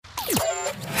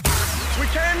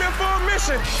came in for a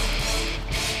mission.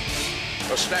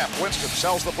 The snap. Winston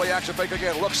sells the play action fake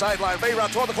again. Look sideline. Bay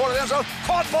route toward the corner of the end zone.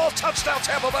 Caught ball. Touchdown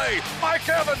Tampa Bay. Mike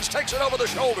Evans takes it over the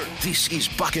shoulder. This is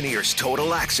Buccaneers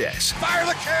Total Access. Fire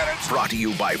the cannons. Brought to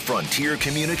you by Frontier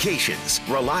Communications.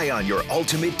 Rely on your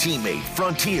ultimate teammate,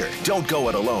 Frontier. Don't go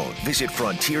it alone. Visit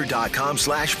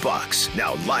frontier.com/bucks.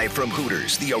 Now live from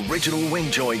Hooters, the original wing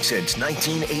joint since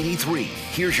 1983.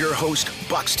 Here's your host,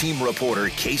 Bucks team reporter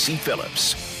Casey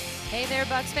Phillips. Hey there,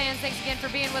 Bucks fans. Thanks again for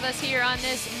being with us here on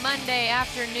this Monday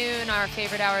afternoon, our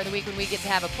favorite hour of the week when we get to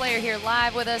have a player here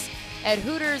live with us at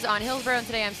Hooters on Hillsborough. And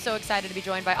today I'm so excited to be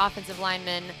joined by offensive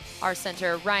lineman, our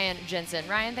center, Ryan Jensen.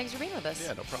 Ryan, thanks for being with us.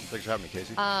 Yeah, no problem. Thanks for having me,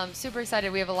 Casey. Super excited.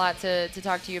 We have a lot to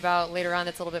talk to you about later on.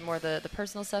 That's a little bit more the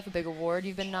personal stuff, a big award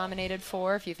you've been nominated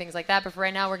for, a few things like that. But for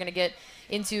right now, we're going to get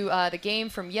into the game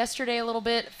from yesterday a little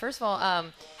bit. First of all,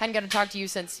 hadn't got to talk to you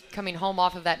since coming home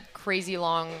off of that crazy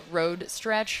long road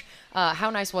stretch. How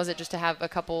nice was it just to have a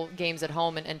couple games at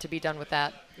home and to be done with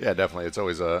that? Yeah, definitely. It's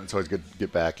always good to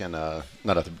get back and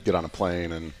not have to get on a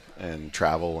plane and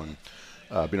travel and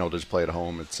being able to just play at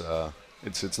home. It's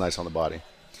nice on the body.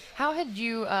 How had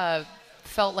you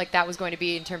felt like that was going to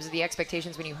be in terms of the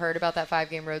expectations when you heard about that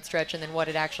 5-game road stretch and then what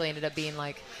it actually ended up being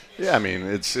like? Yeah, I mean,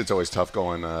 it's always tough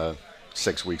going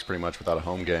 6 weeks pretty much without a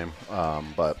home game.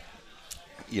 But,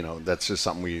 you know, that's just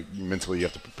something you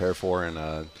have to prepare for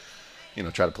and,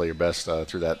 try to play your best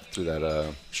through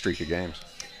that streak of games.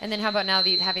 And then how about now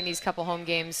having these couple home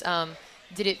games? How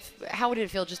did it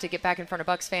feel just to get back in front of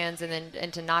Bucks fans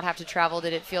and to not have to travel?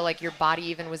 Did it feel like your body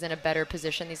even was in a better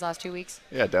position these last 2 weeks?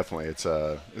 Yeah, definitely.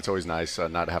 It's always nice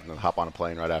not having to hop on a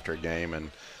plane right after a game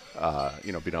and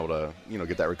being able to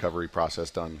get that recovery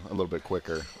process done a little bit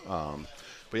quicker.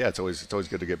 But yeah, it's always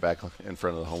good to get back in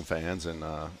front of the home fans and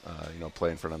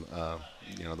play in front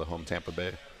of the home Tampa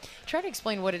Bay. Try to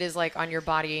explain what it is like on your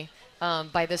body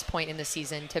by this point in the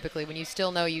season. Typically, when you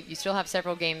still know you still have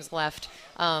several games left,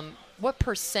 what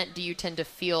 % do you tend to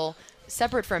feel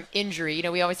separate from injury? You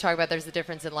know, we always talk about there's the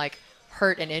difference in like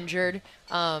hurt and injured.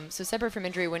 So separate from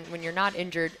injury, when you're not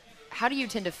injured, how do you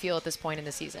tend to feel at this point in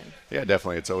the season? Yeah,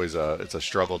 definitely. It's always it's a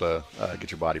struggle to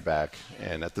get your body back.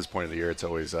 And at this point of the year, it's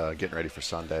always getting ready for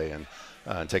Sunday and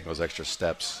taking those extra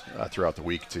steps throughout the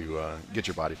week to get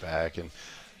your body back. And,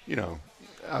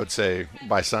 I would say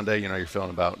by Sunday, you're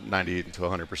feeling about 98 to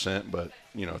 100%, but,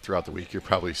 throughout the week, you're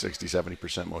probably 60,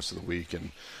 70% most of the week. And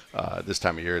this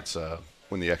time of year, it's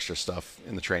when the extra stuff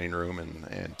in the training room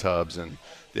and tubs and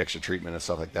the extra treatment and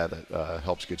stuff like that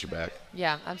helps get you back.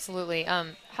 Yeah, absolutely.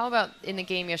 How about in the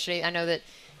game yesterday? I know that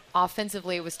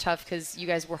offensively it was tough because you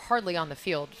guys were hardly on the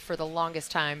field for the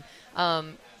longest time.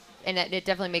 And it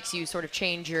definitely makes you sort of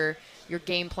change your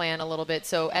game plan a little bit.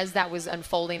 So as that was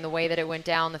unfolding the way that it went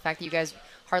down, the fact that you guys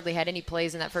hardly had any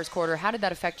plays in that first quarter, how did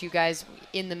that affect you guys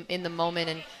in the moment,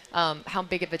 and how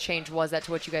big of a change was that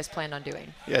to what you guys planned on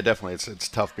doing? Yeah, definitely. It's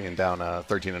tough being down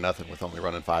 13-0 with only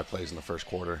running 5 plays in the first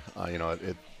quarter.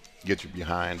 It gets you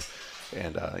behind,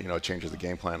 and it changes the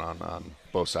game plan on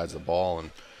both sides of the ball,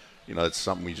 and it's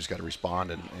something we just got to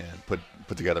respond and put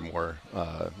together more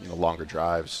longer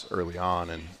drives early on,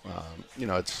 and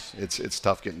it's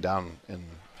tough getting down and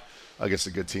against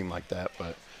a good team like that,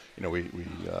 but we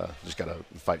just got to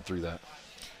fight through that.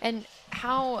 And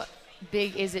how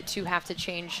big is it to have to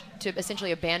change, to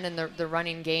essentially abandon the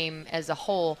running game as a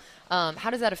whole?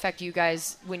 How does that affect you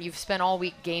guys when you've spent all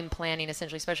week game planning,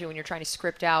 essentially, especially when you're trying to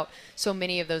script out so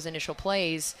many of those initial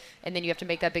plays, and then you have to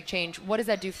make that big change? What does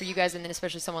that do for you guys, and then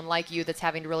especially someone like you that's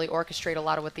having to really orchestrate a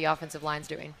lot of what the offensive line's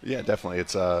doing? Yeah, definitely.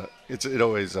 It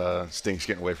always stinks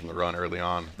getting away from the run early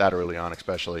on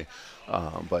especially.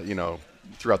 But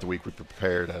throughout the week we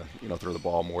prepared to throw the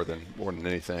ball more than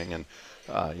anything, and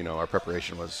our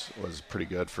preparation was pretty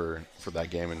good for that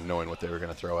game and knowing what they were going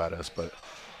to throw at us. But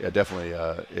yeah, definitely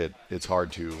it's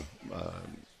hard to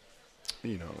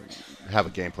have a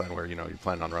game plan where you're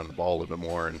planning on running the ball a little bit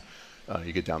more, and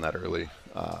you get down that early.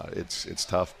 It's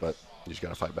tough, but you just got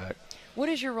to fight back. What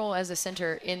is your role as a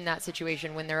center in that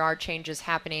situation when there are changes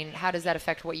happening? How does that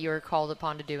affect what you're called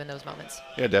upon to do in those moments?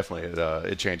 Yeah, definitely.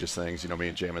 It changes things. Me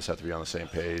and Jameis have to be on the same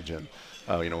page, and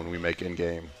when we make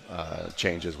in-game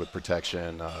changes with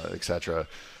protection, et cetera,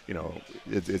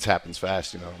 it happens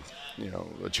fast.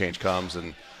 A change comes,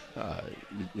 and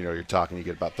you're talking. You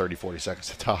get about 30, 40 seconds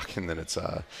to talk, and then it's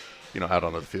out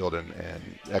on the field and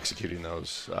executing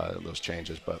those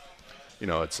changes. But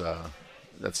it's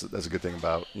that's a good thing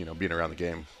about being around the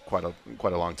game quite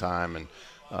a long time, and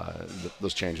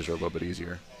those changes are a little bit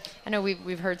easier. I know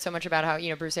we've heard so much about how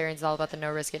Bruce Arians is all about the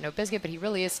no risk it, no biscuit, but he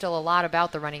really is still a lot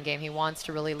about the running game. He wants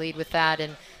to really lead with that,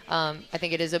 and I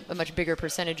think it is a much bigger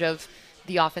percentage of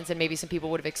the offense than maybe some people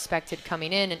would have expected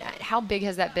coming in. And how big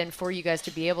has that been for you guys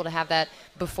to be able to have that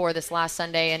before this last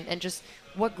Sunday? And just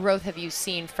what growth have you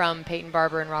seen from Peyton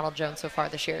Barber and Ronald Jones so far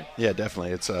this year? Yeah,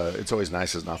 definitely. It's always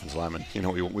nice as an offensive lineman.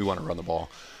 We want to run the ball.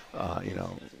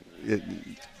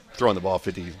 Throwing the ball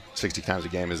 50, 60 times a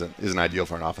game isn't ideal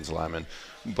for an offensive lineman,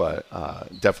 but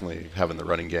definitely having the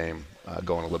running game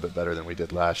going a little bit better than we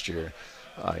did last year.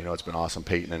 It's been awesome.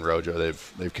 Peyton and Rojo,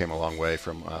 they've came a long way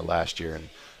from last year,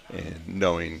 and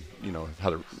knowing how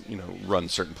to run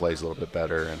certain plays a little bit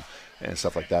better and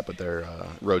stuff like that. But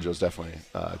Rojo's definitely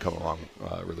coming along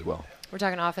really well. We're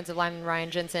talking offensive lineman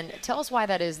Ryan Jensen. Tell us why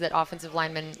that is that offensive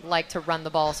linemen like to run the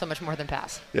ball so much more than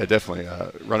pass. Yeah, definitely.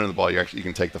 Running the ball, you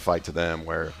can take the fight to them.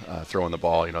 Where throwing the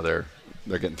ball, they're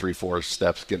getting 3-4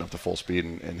 steps, getting up to full speed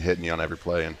and hitting you on every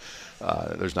play. And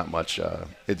there's not much.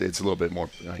 It's a little bit more,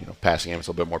 passing game. It's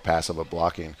a little bit more passive of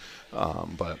blocking,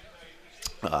 but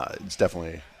it's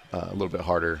definitely a little bit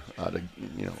harder to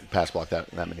pass block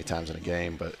that many times in a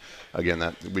game. But again,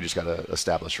 that we just got to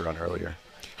establish a run earlier.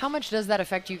 How much does that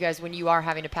affect you guys when you are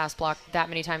having to pass block that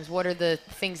many times? What are the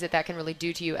things that can really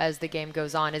do to you as the game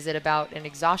goes on? Is it about an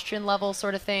exhaustion level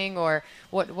sort of thing, or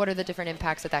what are the different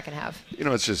impacts that can have?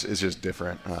 It's just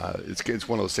different. It's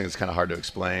one of those things that's kind of hard to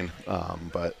explain.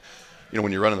 But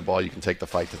when you're running the ball, you can take the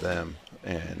fight to them,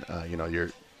 and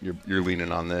you're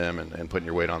leaning on them and putting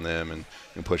your weight on them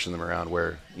and pushing them around.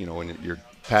 Where when you're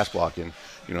pass blocking,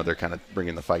 they're kind of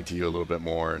bringing the fight to you a little bit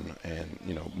more and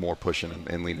more pushing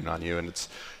and leaning on you, and it's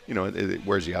it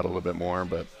wears you out a little bit more,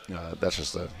 but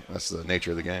that's the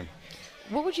nature of the game.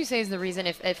 What would you say is the reason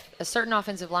if a certain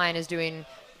offensive line is doing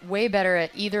way better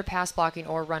at either pass blocking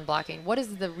or run blocking? What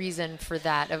is the reason for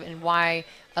that, and why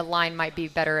a line might be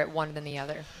better at one than the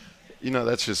other?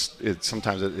 That's just it.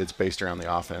 Sometimes it's based around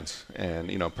the offense and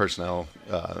personnel.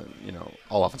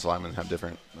 All offensive linemen have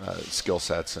different skill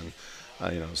sets, and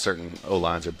certain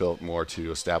O-lines are built more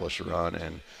to establish a run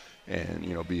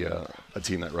and be a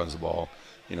team that runs the ball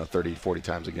 30, 40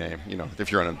 times a game.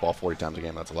 If you're running the ball 40 times a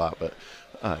game, that's a lot. But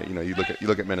you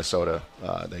look at Minnesota,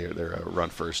 they're a run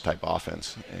first type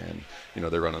offense, and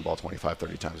they're running the ball 25,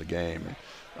 30 times a game.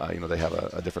 And, they have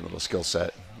a different little skill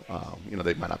set.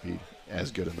 They might not be as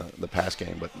good in the pass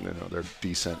game, but they're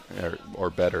decent or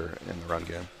better in the run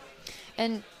game.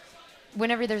 And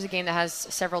whenever there's a game that has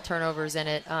several turnovers in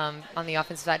it on the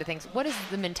offensive side of things, what is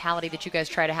the mentality that you guys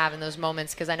try to have in those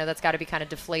moments? Because I know that's got to be kind of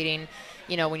deflating,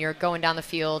 when you're going down the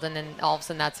field and then all of a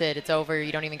sudden that's it. It's over.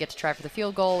 You don't even get to try for the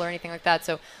field goal or anything like that.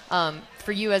 So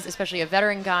for you as especially a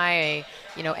veteran guy,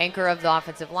 anchor of the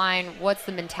offensive line, what's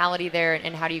the mentality there,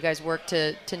 and how do you guys work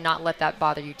to not let that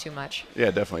bother you too much?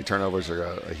 Yeah, definitely. Turnovers are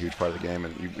a huge part of the game,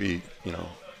 and we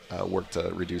work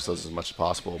to reduce those as much as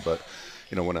possible. But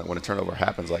when a turnover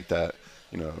happens like that,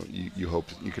 you hope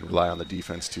you can rely on the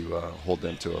defense to hold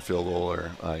them to a field goal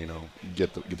or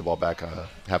get the ball back,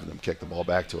 having them kick the ball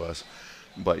back to us.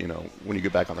 But when you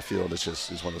get back on the field, it's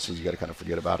one of those things you got to kind of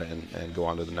forget about it and go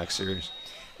on to the next series.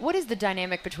 What is the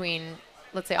dynamic between,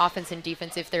 let's say, offense and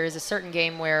defense? If there is a certain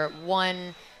game where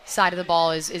one side of the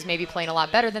ball is maybe playing a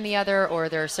lot better than the other, or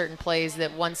there are certain plays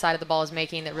that one side of the ball is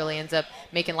making that really ends up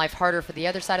making life harder for the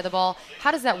other side of the ball,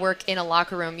 how does that work in a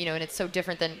locker room? And it's so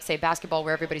different than, say, basketball,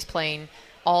 where everybody's playing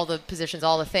all the positions,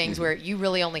 all the things, where you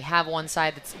really only have one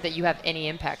side that you have any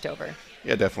impact over.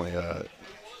 Yeah, definitely.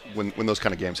 When those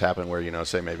kind of games happen where,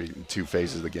 say maybe two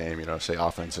phases of the game, say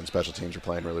offense and special teams are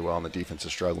playing really well and the defense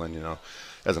is struggling,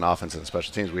 as an offense and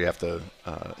special teams, we have to,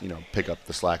 pick up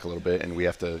the slack a little bit, and we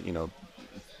have to,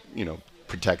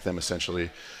 protect them essentially.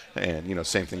 And,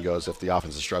 same thing goes if the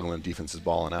offense is struggling, defense is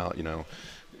balling out,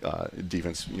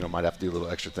 defense, might have to do little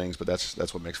extra things, but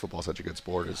that's what makes football such a good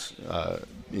sport is,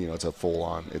 it's a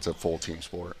full team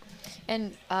sport.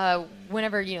 And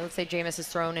whenever, let's say Jameis has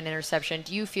thrown an interception,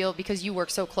 do you feel, because you work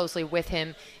so closely with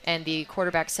him and the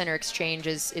quarterback-center exchange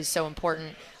is so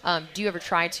important, do you ever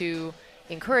try to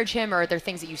encourage him, or are there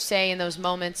things that you say in those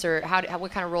moments, or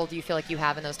what kind of role do you feel like you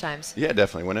have in those times? Yeah,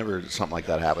 definitely. Whenever something like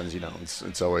that happens,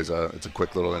 it's always a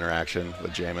quick little interaction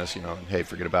with Jameis. Hey,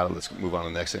 forget about it. Let's move on to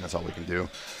the next thing. That's all we can do.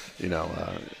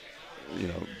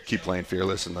 Keep playing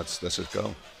fearless, and let's just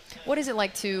go. What is it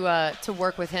like to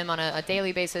work with him on a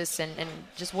daily basis, and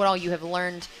just what all you have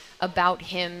learned about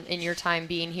him in your time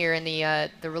being here, and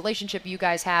the relationship you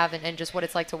guys have, and just what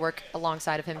it's like to work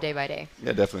alongside of him day by day?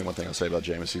 Yeah, definitely. One thing I'll say about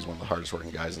Jameis, he's one of the hardest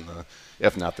working guys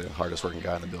if not the hardest working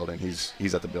guy in the building.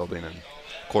 He's at the building at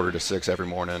 5:45 every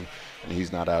morning, and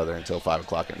he's not out of there until 5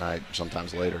 o'clock at night,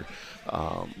 sometimes later.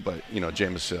 But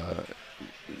Jameis,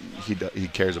 he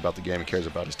cares about the game, he cares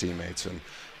about his teammates, and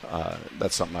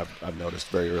that's something I've noticed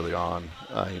very early on.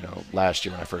 Last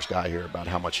year when I first got here, about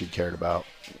how much he cared about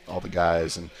all the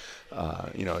guys, and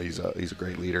he's a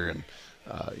great leader, and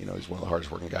he's one of the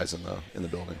hardest working guys in the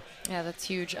building. Yeah, that's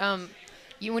huge.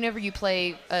 Whenever you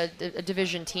play a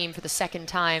division team for the second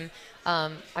time,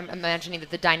 I'm imagining that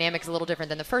the dynamic is a little different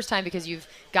than the first time because you've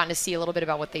gotten to see a little bit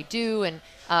about what they do and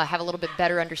have a little bit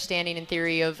better understanding in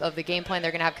theory of the game plan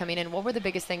they're going to have coming in. What were the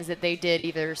biggest things that they did,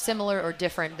 either similar or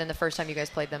different than the first time you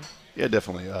guys played them? Yeah,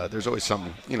 definitely. There's always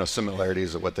some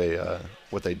similarities of what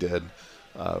they did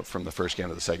from the first game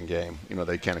to the second game.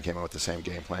 They kind of came out with the same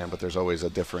game plan, but there's always a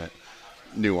different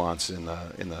nuance in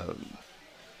the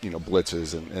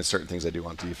blitzes and certain things they do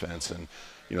on defense, and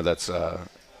that's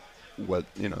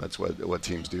what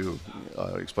teams do,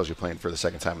 especially playing for the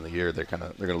second time in the year. They're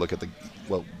going to look at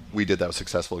what we did that was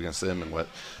successful against them and what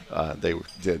they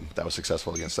did that was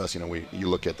successful against us. You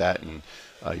look at that and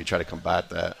you try to combat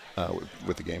that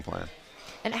with the game plan.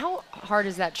 And how hard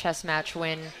is that chess match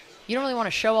when you don't really want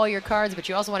to show all your cards, but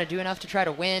you also want to do enough to try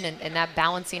to win, and that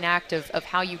balancing act of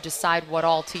how you decide what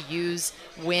all to use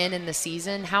win in the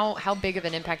season? How big of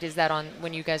an impact is that on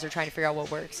when you guys are trying to figure out what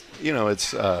works?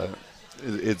 It's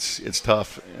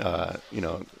tough.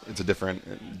 It's a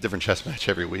different chess match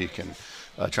every week, and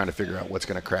trying to figure out what's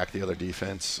going to crack the other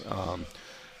defense.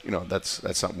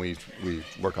 That's something we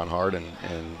work on hard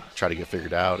and try to get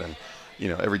figured out. And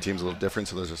every team's a little different,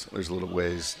 so there's little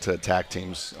ways to attack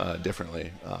teams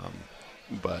differently.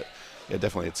 But yeah,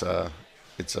 definitely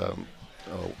it's a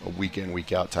week in,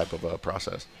 week out type of a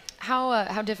process.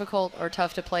 How difficult or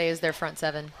tough to play is their front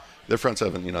seven? Their front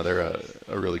seven, they're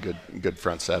a really good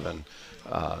front seven.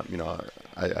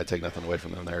 I take nothing away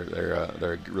from them. They're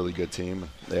a really good team.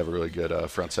 They have a really good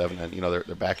front seven, and their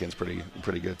back end's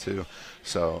pretty good too.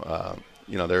 So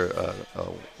they're a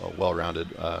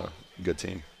well-rounded good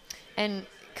team. And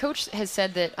Coach has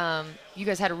said that you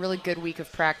guys had a really good week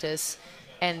of practice,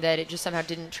 and that it just somehow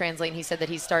didn't translate. And he said that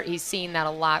he's seen that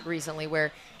a lot recently,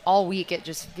 where all week it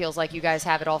just feels like you guys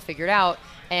have it all figured out.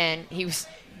 And he was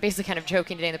basically kind of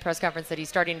joking today in the press conference that he's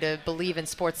starting to believe in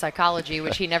sports psychology,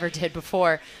 which he never did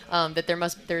before,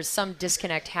 that there's some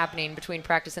disconnect happening between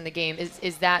practice and the game.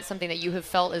 Is that something that you have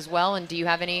felt as well, and do you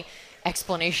have any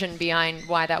explanation behind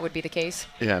why that would be the case?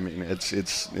 Yeah, I mean,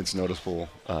 it's noticeable,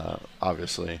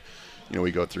 obviously. We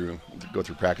go through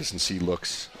practice and see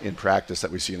looks in practice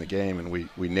that we see in the game, and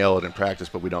we nail it in practice,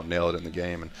 but we don't nail it in the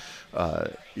game. And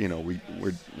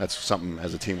we're that's something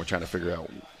as a team we're trying to figure out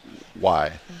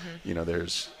why. Mm-hmm.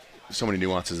 There's so many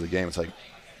nuances of the game. It's like,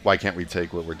 why can't we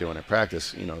take what we're doing in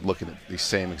practice, looking at these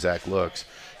same exact looks,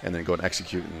 and then go and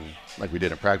execute like we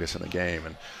did in practice in the game?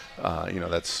 And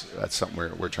that's something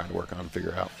we're trying to work on and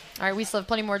figure out. All right, we still have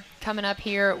plenty more coming up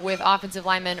here with offensive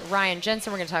lineman Ryan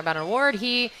Jensen. We're going to talk about an award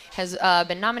he has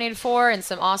been nominated for, and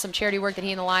some awesome charity work that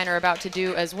he and the line are about to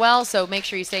do as well. So make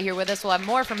sure you stay here with us. We'll have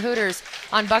more from Hooters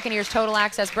on Buccaneers Total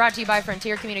Access, brought to you by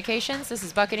Frontier Communications. This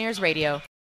is Buccaneers Radio.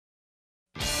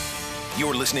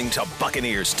 You're listening to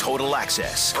Buccaneers Total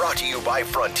Access, brought to you by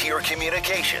Frontier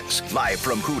Communications. Live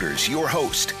from Hooters, your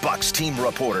host, Bucs team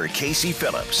reporter Casey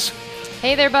Phillips.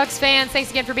 Hey there, Bucs fans. Thanks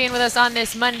again for being with us on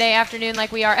this Monday afternoon,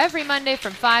 like we are every Monday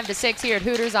from 5 to 6 here at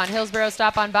Hooters on Hillsborough.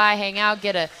 Stop on by, hang out,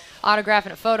 get a autograph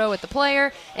and a photo with the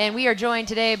player. And we are joined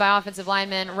today by offensive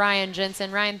lineman Ryan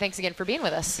Jensen. Ryan, thanks again for being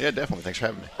with us. Yeah, definitely. Thanks for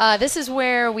having me. This is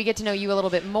where we get to know you a little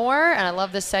bit more, and I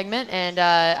love this segment. And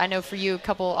I know for you, a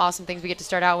couple awesome things we get to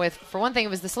start out with. For one thing, it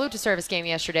was the Salute to Service game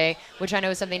yesterday, which I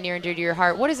know is something near and dear to your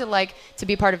heart. What is it like to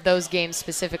be part of those games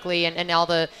specifically, and all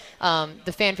the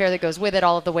fanfare that goes with it,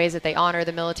 all of the ways that they honor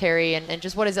the military, and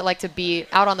just what is it like to be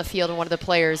out on the field and one of the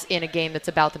players in a game that's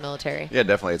about the military? Yeah,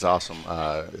 definitely. It's awesome.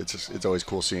 It's always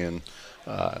cool seeing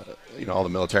all the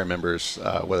military members,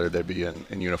 whether they be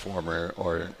in uniform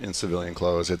or in civilian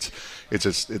clothes.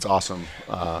 It's awesome.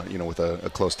 With a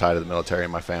close tie to the military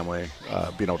and my family,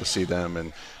 being able to see them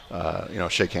and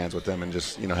shake hands with them and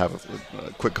just have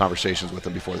quick conversations with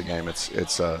them before the game.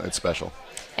 It's special.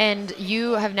 And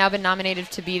you have now been nominated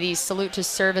to be the Salute to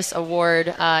Service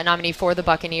Award nominee for the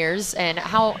Buccaneers. And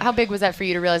how big was that for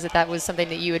you to realize that was something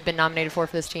that you had been nominated for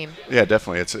this team? Yeah,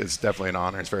 definitely. It's definitely an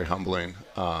honor. It's very humbling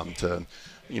to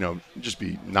just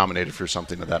be nominated for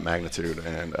something of that magnitude.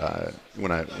 And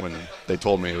when they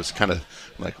told me, it was kind of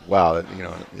like, wow, it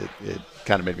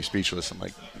kind of made me speechless. I'm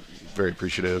like very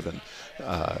appreciative, and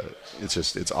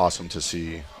it's awesome to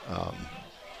see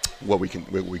what we can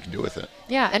do with it.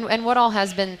 Yeah, and what all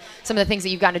has been some of the things that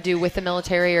you've gotten to do with the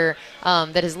military, or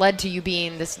that has led to you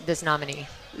being this nominee?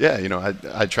 Yeah,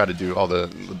 I try to do all the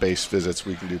base visits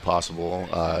we can do possible.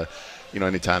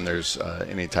 Anytime there's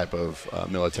any type of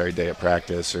military day at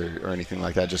practice or anything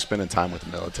like that, just spending time with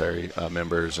the military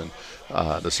members and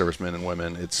the servicemen and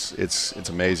women, it's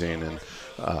amazing. And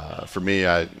for me,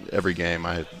 every game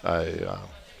I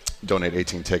donate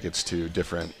 18 tickets to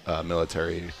different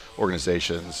military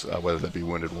organizations, whether that be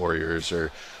Wounded Warriors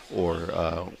or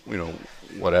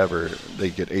whatever. They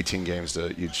get 18 games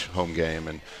to each home game,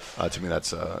 and to me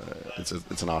that's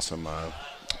it's an awesome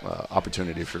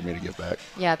opportunity for me to give back.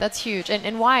 Yeah, that's huge.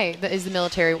 And why is the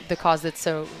military the cause that's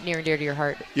so near and dear to your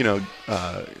heart?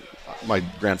 My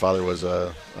grandfather was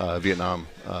a Vietnam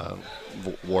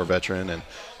war veteran, and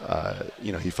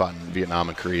he fought in Vietnam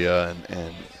and Korea,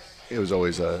 and it was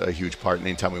always a huge part. And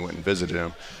anytime we went and visited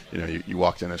him, you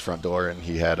walked in his front door and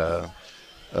he had a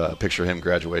picture of him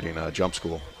graduating jump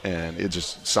school, and it's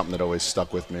just something that always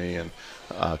stuck with me. And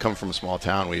coming from a small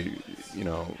town,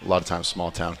 a lot of times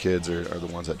small town kids are the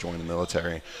ones that join the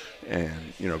military.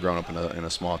 And growing up in a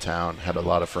small town, had a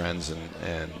lot of friends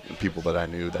and people that I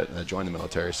knew that joined the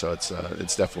military. So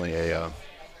it's definitely a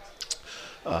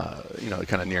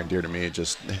kind of near and dear to me,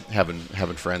 just having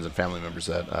friends and family members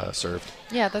that served.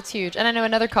 Yeah, that's huge. And I know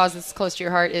another cause that's close to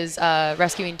your heart is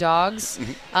rescuing dogs.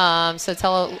 Mm-hmm. So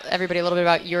tell everybody a little bit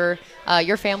about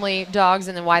your family dogs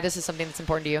and then why this is something that's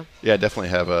important to you. Yeah, I definitely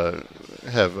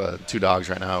have 2 dogs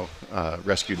right now.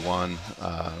 Rescued one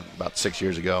about 6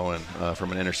 years ago, and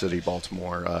from an inner city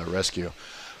Baltimore rescue.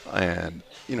 And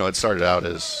it started out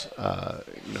as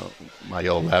my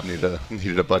yellow lab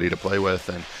needed a buddy to play with,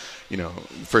 and the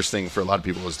first thing for a lot of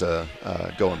people is to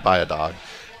go and buy a dog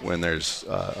when there's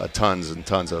tons and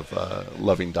tons of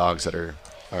loving dogs that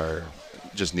are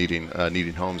just needing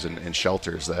homes and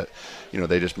shelters that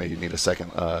they just maybe need a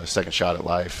second shot at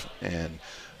life. And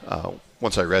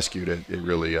once I rescued it, it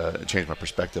really changed my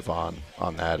perspective on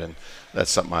that, and that's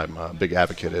something I'm a big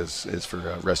advocate is for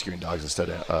rescuing dogs instead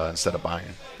of buying.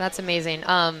 That's amazing.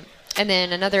 And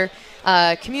then another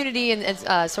community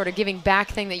and sort of giving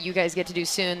back thing that you guys get to do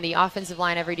soon. The offensive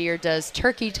line every year does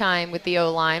turkey time with the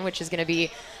O-line, which is going to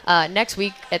be next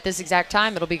week at this exact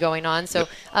time. It'll be going on. So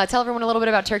tell everyone a little bit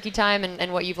about turkey time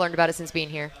and what you've learned about it since being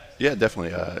here. Yeah,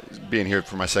 definitely. Being here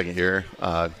for my second year,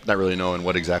 not really knowing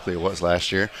what exactly it was last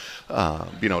year,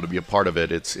 being able to be a part of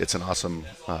it, it's an awesome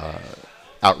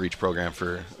outreach program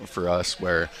for us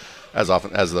where as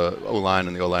often as the O-line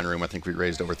and the O-line room, I think we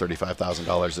raised over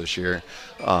 $35,000 this year,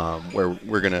 where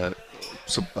we're going to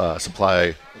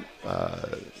supply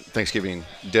Thanksgiving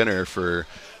dinner for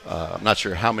I'm not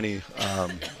sure how many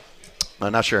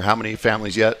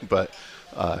families yet, but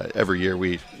every year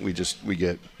we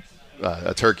get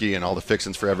a turkey and all the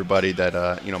fixings for everybody that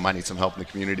might need some help in the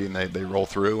community, and they roll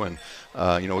through, and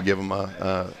we'll give them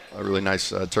a really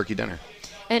nice turkey dinner.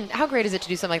 And how great is it to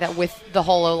do something like that with the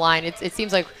whole O-line? It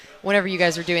seems like whenever you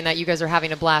guys are doing that, you guys are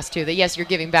having a blast too. That yes, you're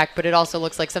giving back, but it also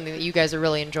looks like something that you guys are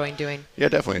really enjoying doing. Yeah,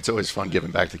 definitely. It's always fun giving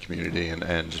back to the community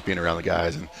and just being around the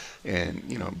guys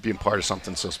and being part of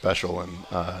something so special, and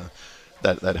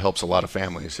that helps a lot of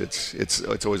families.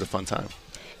 It's always a fun time.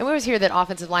 And we always hear that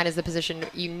offensive line is the position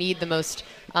you need the most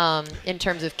in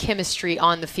terms of chemistry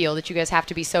on the field, that you guys have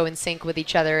to be so in sync with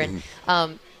each other. And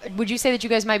would you say that you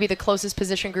guys might be the closest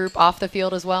position group off the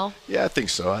field as well? Yeah, I think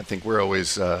so. I think we're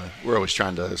always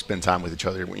trying to spend time with each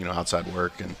other, outside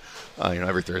work, and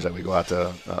every Thursday we go out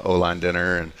to O-line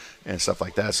dinner and stuff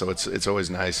like that. So it's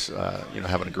always nice,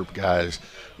 having a group of guys,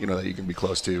 that you can be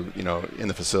close to, in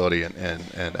the facility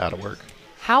and out of work.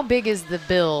 How big is the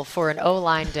bill for an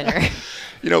O-line dinner?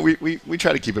 We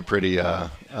try to keep it pretty,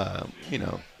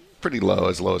 pretty low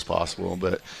as possible,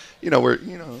 but we're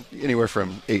anywhere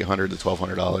from $800 to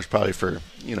 $1,200 probably for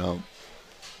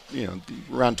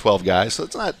around 12 guys, so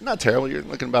it's not terrible. You're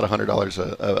looking about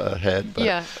 $100 a head, but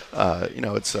yeah.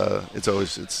 It's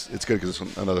always good because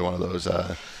it's another one of those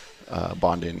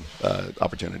bonding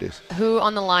opportunities. Who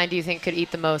on the line do you think could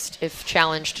eat the most if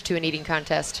challenged to an eating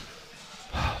contest?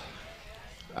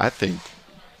 I think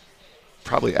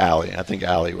probably Allie. I think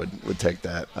Allie would take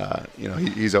that.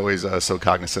 He's always so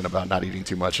cognizant about not eating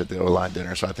too much at the O-line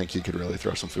dinner, so I think he could really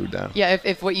throw some food down. Yeah,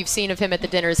 if what you've seen of him at the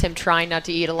dinner is him trying not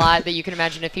to eat a lot, that you can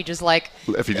imagine if he just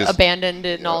abandoned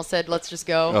it and all said, let's just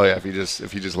go. Oh yeah, if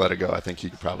he just let it go, I think he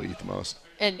could probably eat the most.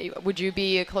 And would you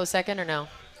be a close second or no?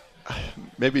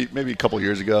 Maybe a couple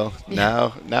years ago.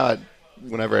 Yeah. Now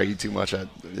whenever I eat too much, it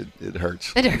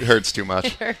hurts. It hurts too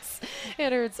much.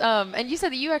 It hurts. And you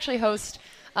said that you actually host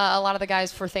a lot of the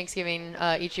guys for Thanksgiving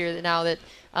each year. Now that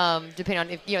depending on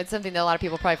if it's something that a lot of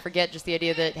people probably forget, just the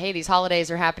idea that hey, these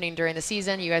holidays are happening during the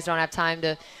season. You guys don't have time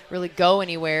to really go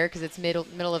anywhere because it's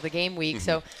middle of the game week.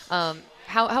 Mm-hmm. So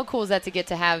how cool is that to get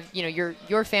to have, you know,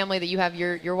 your family, that you have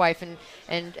your wife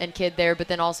and kid there, but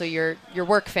then also your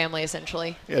work family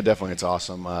essentially? Yeah, definitely. It's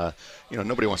awesome. You know,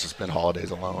 nobody wants to spend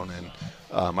holidays alone.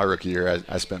 And my rookie year,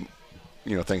 I spent,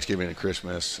 you know, Thanksgiving and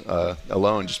Christmas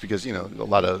alone, just because, you know, a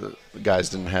lot of guys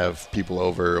didn't have people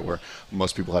over, or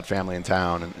most people had family in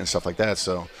town and stuff like that.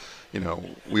 So, you know,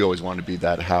 we always wanted to be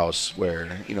that house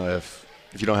where, you know, if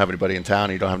you don't have anybody in town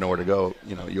and you don't have nowhere to go,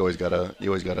 you know, you always got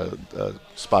a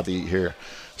spot to eat here.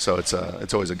 So it's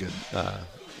always a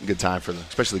good time for them,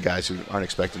 especially the guys who aren't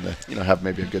expecting to, you know, have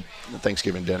maybe a good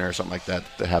Thanksgiving dinner or something like that,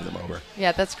 to have them over.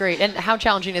 Yeah, that's great. And how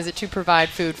challenging is it to provide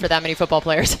food for that many football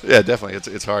players? Yeah,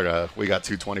 definitely. It's hard. We got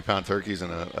 2 20-pound turkeys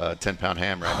and a 10-pound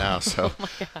ham right now. So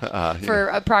For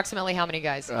approximately how many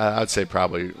guys? I'd say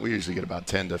probably we usually get about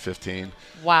 10 to 15.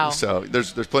 Wow. So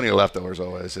there's plenty of leftovers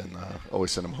always, and always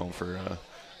send them home for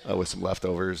with some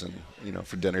leftovers, and, you know,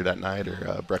 for dinner that night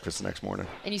or breakfast the next morning.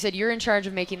 And you said you're in charge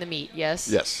of making the meat, yes?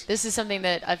 Yes. This is something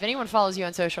that if anyone follows you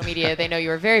on social media, they know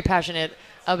you are very passionate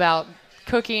about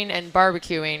cooking and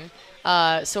barbecuing.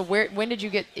 So when did you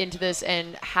get into this,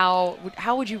 and how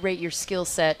would you rate your skill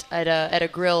set at a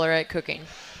grill or at cooking?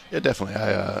 Yeah, definitely.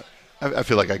 I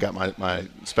feel like I got my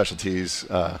specialties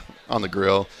on the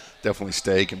grill. Definitely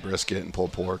steak and brisket and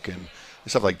pulled pork and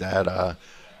stuff like that.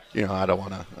 You know, I don't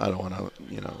want to,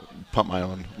 you know, pump my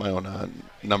own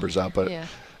numbers up, but yeah.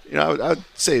 You know, I'd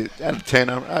say out of 10,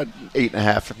 I'd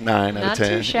 8.5, 9 out of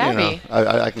 10. Not too shabby. You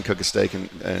know, I can cook a steak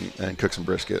and cook some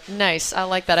brisket. Nice. I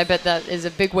like that. I bet that is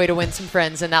a big way to win some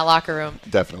friends in that locker room.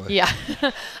 Definitely. Yeah.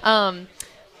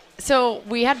 So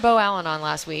we had Bo Allen on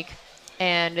last week,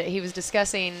 and he was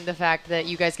discussing the fact that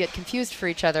you guys get confused for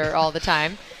each other all the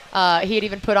time. He had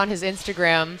even put on his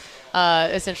Instagram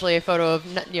essentially a photo of,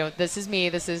 you know, this is me,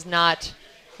 this is not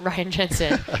Ryan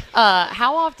Jensen.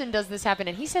 How often does this happen?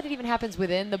 And he said it even happens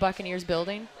within the Buccaneers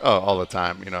building. Oh, all the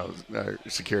time. You know, our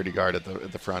security guard at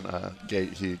the front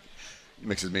gate, he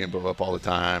mixes me and Bo up all the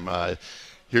time.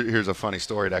 Here's a funny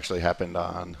story. It actually happened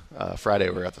on Friday.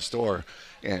 We were at the store,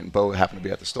 and Bo happened to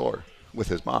be at the store with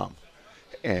his mom.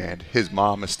 And his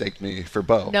mom mistaked me for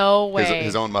Bo. No way.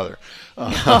 His own mother.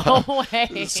 No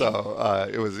way. So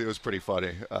it was pretty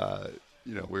funny.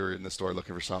 You know, we were in the store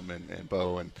looking for something, and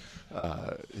Bo and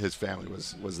his family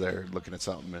was there looking at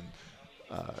something, and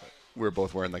we were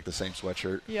both wearing like the same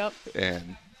sweatshirt. Yep.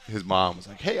 And his mom was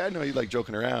like, "Hey, I know you like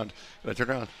joking around." And I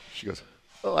turned around. She goes,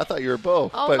 "Oh, I thought you were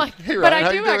Bo." Oh but, my! hey, Ryan, but I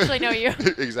how do you doing?" actually know you.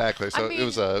 Exactly. So I mean, it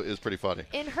was pretty funny.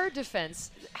 In her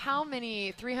defense, how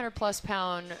many 300+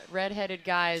 pound redheaded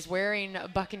guys wearing a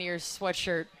Buccaneers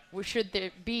sweatshirt should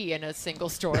there be in a single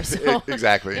store? So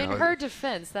Exactly. In her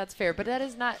defense, that's fair, but that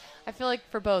is not. I feel like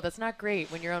for Bo, that's not great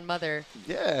when your own mother.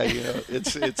 Yeah, you know,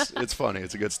 it's funny.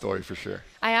 It's a good story for sure.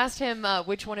 I asked him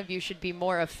which one of you should be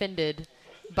more offended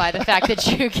by the fact that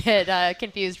you get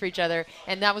confused for each other,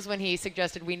 and that was when he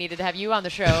suggested we needed to have you on the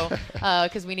show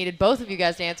because we needed both of you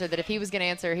guys to answer. That if he was going to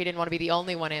answer, he didn't want to be the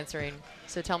only one answering.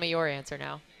 So tell me your answer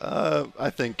now. I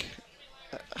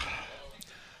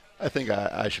think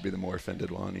I should be the more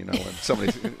offended one. You know, when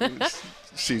somebody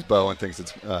sees Bo and thinks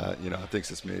it's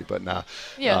thinks it's me, but nah.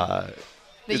 Yeah.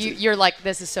 You're like,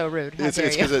 this is so rude. How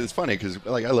dare you? It's funny because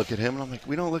like I look at him and I'm like,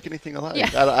 we don't look anything alike.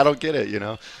 Yeah. I don't get it, you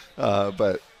know.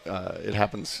 But it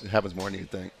happens more than you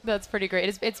think. That's pretty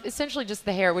great. It's essentially just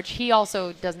the hair, which he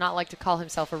also does not like to call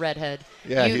himself a redhead.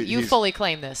 Yeah, you fully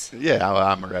claim this. Yeah,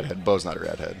 I'm a redhead. Bo's not a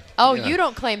redhead. Oh, you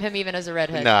don't claim him even as a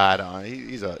redhead. No, I don't.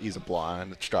 He's a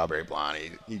blonde, strawberry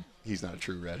blonde. He's not a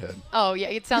true redhead. Oh yeah,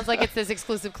 it sounds like it's this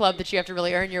exclusive club that you have to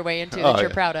really earn your way into that you're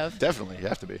proud of. Definitely, you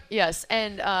have to be. Yes,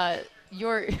 and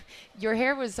your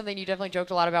hair was something you definitely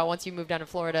joked a lot about once you moved down to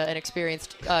Florida and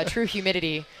experienced true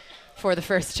humidity for the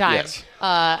first time.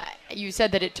 Yes. You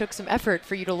said that it took some effort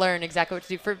for you to learn exactly what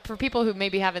to do. For people who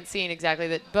maybe haven't seen exactly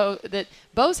that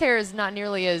Bo's hair is not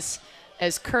nearly as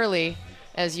curly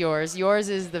as yours. Yours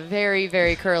is the very,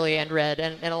 very curly and red,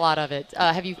 and a lot of it.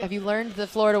 Have you learned the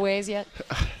Florida ways yet?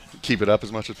 Keep it up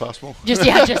as much as possible. Just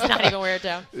not even wear it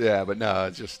down. Yeah, but no,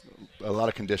 it's just a lot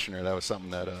of conditioner. That was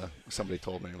something that somebody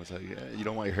told me. It was like, you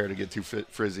don't want your hair to get too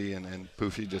frizzy and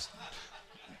poofy. Just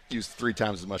use 3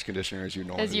 times as much conditioner as you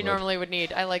normally would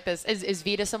need. I like this. Is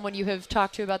Vita someone you have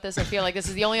talked to about this? I feel like this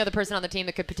is the only other person on the team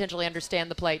that could potentially understand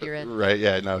the plight you're in. Right.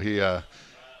 Yeah. No. He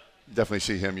definitely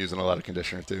see him using a lot of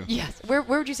conditioner too. Yes. Where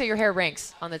would you say your hair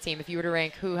ranks on the team? If you were to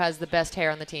rank who has the best hair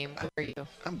on the team, who are you?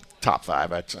 I'm top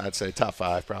 5. I'd say top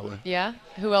 5 probably. Yeah.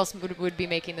 Who else would be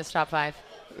making this top 5?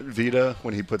 Vita,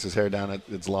 when he puts his hair down,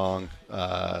 it's long.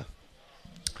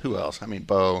 Who else? I mean,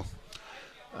 Bo.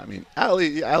 I mean,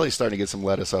 Allie's starting to get some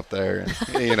lettuce up there.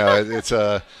 And, you know, it's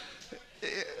I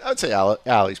I'd say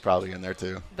Allie's probably in there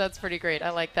too. That's pretty great. I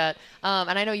like that.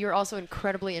 And I know you're also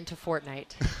incredibly into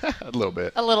Fortnite. A little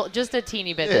bit. A little, just a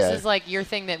teeny bit. Yeah. This is like your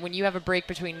thing that when you have a break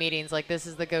between meetings, like this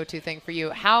is the go-to thing for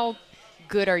you. How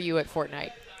good are you at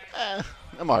Fortnite?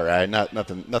 I'm all right.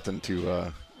 Nothing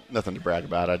to brag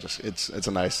about. It's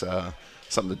a nice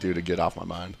something to do to get off my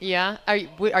mind. Yeah. Are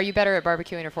you better at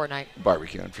barbecuing or Fortnite?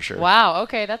 Barbecuing for sure. Wow.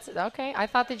 Okay. That's okay. I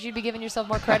thought that you'd be giving yourself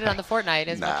more credit on the Fortnite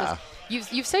as much Nah.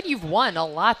 as you've said you've won a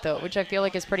lot though, which I feel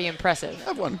like is pretty impressive.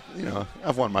 I've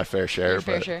won my fair share. Your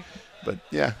fair share. But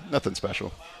yeah, nothing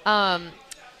special. How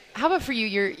about for you?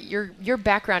 Your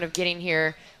background of getting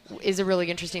here is a really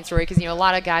interesting story because a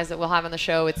lot of guys that we'll have on the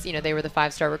show, it's they were the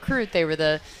 5-star recruit, they were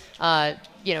the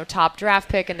top draft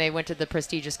pick, and they went to the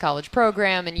prestigious college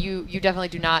program, and you definitely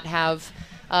do not have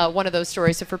one of those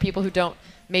stories. So for people who don't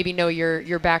maybe know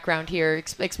your background here,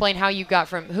 explain how you got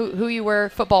from who you were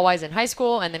football wise in high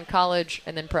school and then college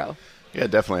and then pro. Yeah,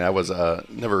 definitely. I was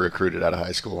never recruited out of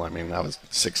high school. I mean, I was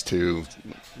 6'2",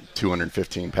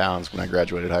 215 pounds when I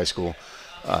graduated high school.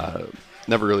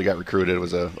 Never really got recruited. It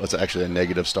was actually a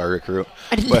negative star recruit.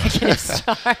 Negative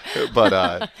star.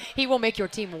 But he will make your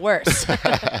team worse.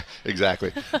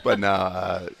 exactly. But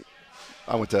now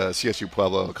I went to CSU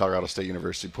Pueblo, Colorado State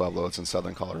University Pueblo. It's in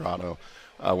southern Colorado.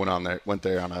 Went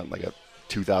there on a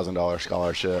 $2,000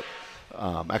 scholarship.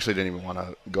 Actually didn't even want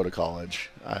to go to college.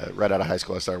 Right out of high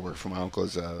school, I started working for my uncle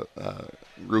as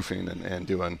roofing and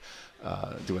doing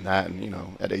that.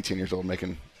 And at 18 years old,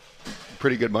 making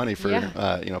pretty good money for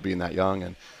being that young.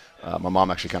 And my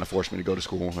mom actually kind of forced me to go to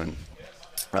school, and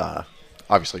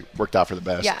obviously worked out for the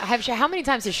best. Yeah. How many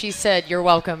times has she said you're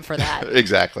welcome for that?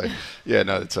 Exactly. Yeah.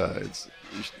 No.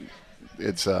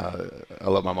 It's I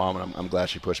love my mom, and I'm glad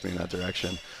she pushed me in that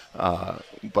direction.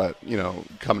 But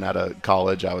coming out of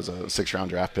college, I was a 6th-round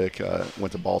draft pick.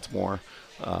 Went to Baltimore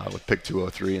with pick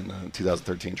 203 in the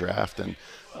 2013 draft, and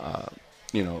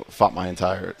fought my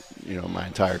entire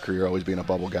career always being a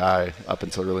bubble guy up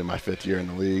until really my 5th year in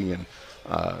the league, and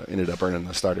ended up earning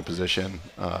the starting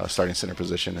center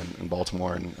position in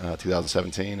Baltimore in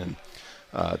 2017, and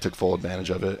took full advantage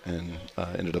of it, and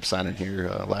ended up signing here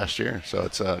last year. So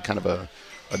it's kind of a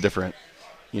different,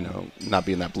 not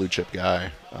being that blue chip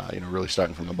guy, really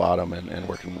starting from the bottom and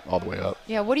working all the way up.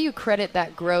 Yeah, what do you credit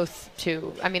that growth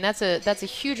to? I mean, that's a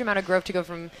huge amount of growth to go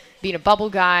from being a bubble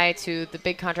guy to the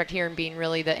big contract here and being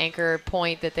really the anchor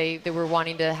point that they were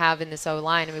wanting to have in this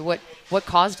O-line. I mean, what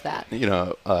caused that?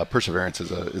 Perseverance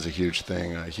is a huge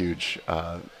thing, a huge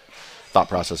thought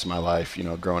process in my life.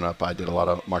 Growing up, I did a lot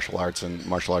of martial arts, and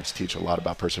martial arts teach a lot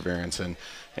about perseverance and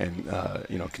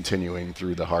continuing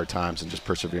through the hard times and just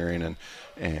persevering and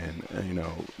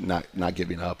not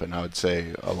giving up. And I would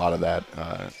say a lot of that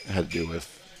had to do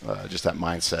with just that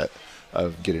mindset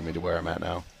of getting me to where I'm at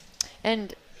now.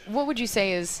 And what would you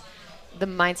say is the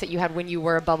mindset you had when you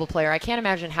were a bubble player? I can't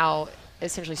imagine how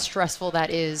essentially stressful that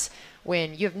is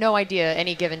when you have no idea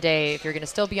any given day if you're going to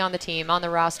still be on the team, on the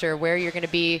roster, where you're going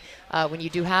to be when you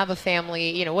do have a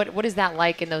family. What is that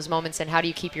like in those moments, and how do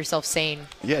you keep yourself sane?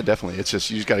 Yeah, definitely. It's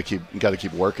just you just got to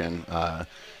keep working. The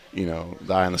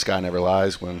eye in the sky never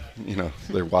lies when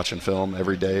they're watching film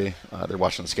every day. They're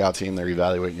watching the scout team. They're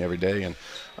evaluating you every day, and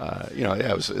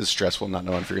it was stressful not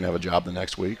knowing if you're going to have a job the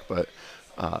next week, but.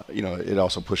 It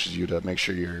also pushes you to make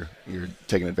sure you're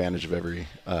taking advantage of every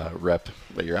rep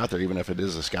that you're out there, even if it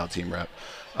is a scout team rep.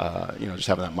 Just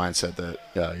having that mindset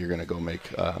that you're going to go make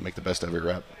the best of every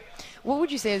rep. What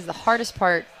would you say is the hardest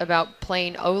part about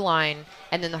playing O-line,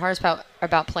 and then the hardest part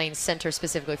about playing center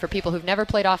specifically for people who've never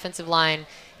played offensive line?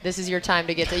 This is your time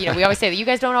to get to, we always say that you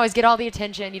guys don't always get all the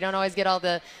attention. You don't always get all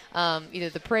the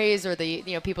either the praise or the,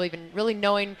 people even really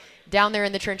knowing down there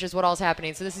in the trenches what all's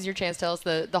happening. So this is your chance to tell us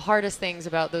the hardest things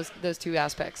about those two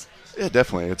aspects. Yeah,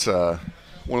 definitely. It's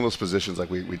one of those positions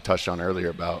like we touched on earlier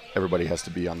about everybody has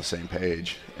to be on the same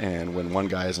page. And when one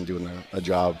guy isn't doing a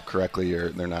job correctly, or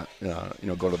they're not,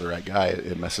 go to the right guy,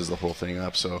 it messes the whole thing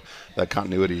up. So that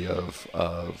continuity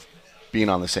of being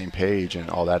on the same page and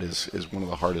all that is one of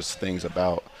the hardest things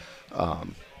about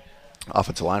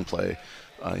offensive line play.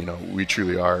 We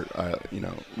truly are.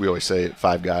 We always say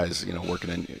 5 guys, working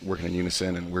in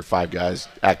unison, and we're 5 guys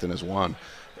acting as one.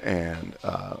 And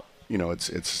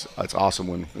it's awesome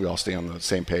when we all stay on the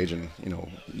same page, and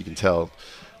you can tell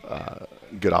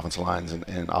good offensive lines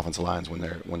and offensive lines when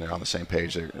they're on the same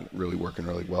page, they're really working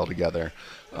really well together.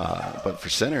 But for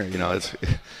center,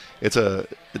 it's a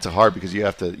hard, because you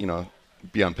have to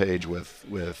be on page with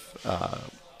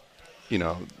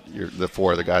the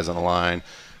 4 of the guys on the line.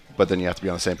 but then you have to be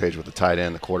on the same page with the tight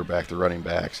end, the quarterback, the running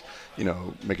backs,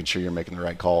 making sure you're making the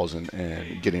right calls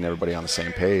and getting everybody on the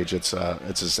same page. It's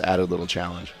this added little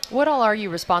challenge. What all are you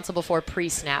responsible for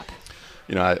pre-snap?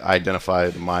 I identify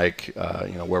the mic,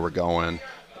 where we're going,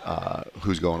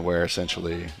 who's going where,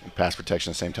 essentially. Pass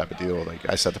protection, the same type of deal. Like,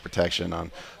 I set the protection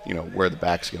on, where the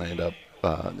back's going to end up,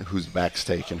 whose back's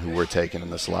taken, who we're taking in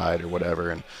the slide or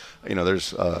whatever. And,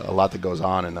 there's a lot that goes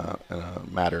on in a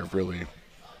matter of really,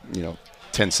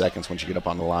 10 seconds once you get up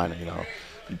on the line.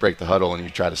 You break the huddle and you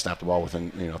try to snap the ball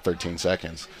within, 13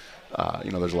 seconds.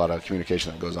 There's a lot of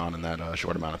communication that goes on in that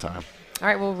short amount of time. All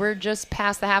right, well, we're just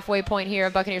past the halfway point here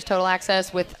of Buccaneers Total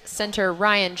Access with center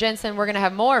Ryan Jensen. We're going to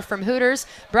have more from Hooters,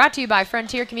 brought to you by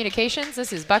Frontier Communications.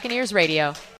 This is Buccaneers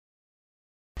Radio.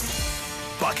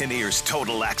 Buccaneers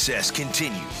Total Access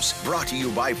continues. Brought to you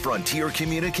by Frontier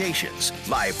Communications.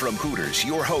 Live from Hooters,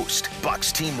 your host,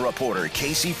 Bucs team reporter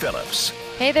Casey Phillips.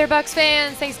 Hey there, Bucs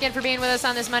fans. Thanks again for being with us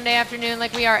on this Monday afternoon,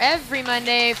 like we are every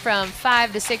Monday from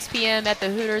 5 to 6 p.m. at the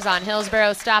Hooters on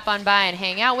Hillsborough. Stop on by and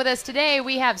hang out with us. Today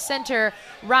we have center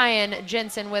Ryan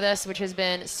Jensen with us, which has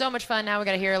been so much fun. Now we're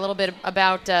going to hear a little bit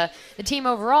about the team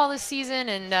overall this season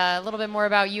and a little bit more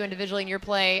about you individually and your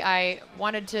play. I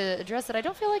wanted to address that I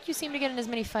don't feel like you seem to get in as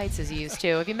many fights as you used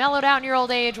to. Have you mellowed out in your old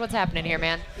age? What's happening here,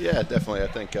 man? Yeah, definitely. I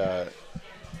think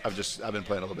I've been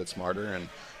playing a little bit smarter and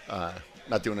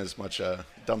not doing as much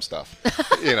dumb stuff.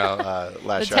 Last the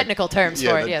year. Technical terms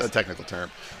for it, yes. The technical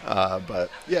term. But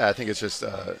yeah, I think it's just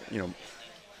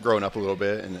growing up a little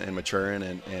bit and maturing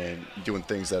and doing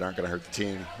things that aren't going to hurt the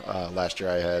team. Last year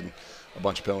I had a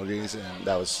bunch of penalties, and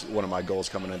that was one of my goals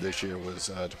coming in this year was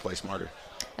to play smarter.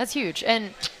 That's huge.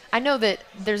 And I know that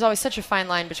there's always such a fine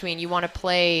line between you want to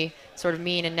play sort of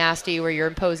mean and nasty where you're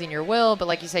imposing your will, but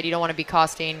like you said, you don't want to be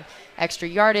costing extra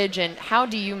yardage. And how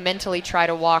do you mentally try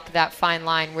to walk that fine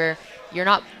line where you're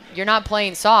not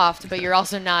playing soft, but you're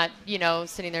also not,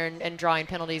 sitting there and drawing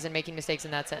penalties and making mistakes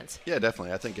in that sense? Yeah,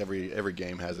 definitely. I think every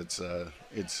game has its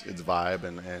vibe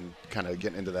and kind of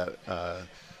getting into that,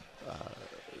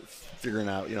 figuring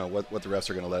out what the refs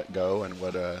are going to let go and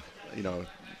what the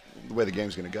way the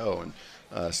game's going to go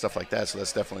and stuff like that. So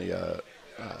that's definitely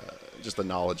just the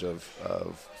knowledge of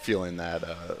feeling that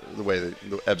the way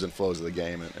the ebbs and flows of the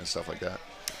game and stuff like that.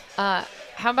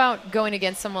 How about going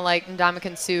against someone like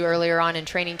Ndamukong Suh earlier on in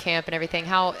training camp and everything?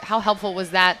 How helpful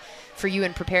was that for you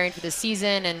in preparing for the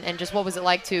season, and just what was it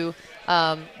like to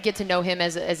get to know him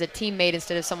as a teammate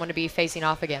instead of someone to be facing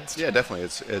off against? Yeah, definitely.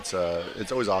 It's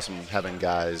always awesome having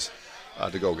guys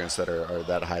to go against that are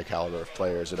that high caliber of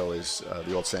players. It always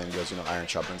the old saying goes, iron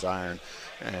sharpens iron,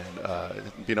 and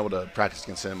being able to practice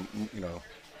against him,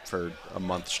 for a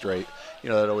month straight,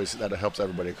 that helps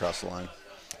everybody across the line.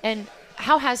 And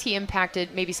how has he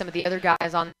impacted maybe some of the other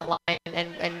guys on the line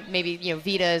and maybe,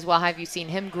 Vita as well? Have you seen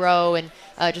him grow and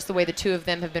just the way the two of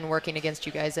them have been working against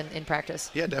you guys in practice?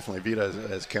 Yeah, definitely. Vita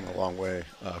has come a long way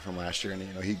from last year, and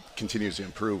he continues to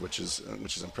improve, which is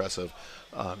impressive.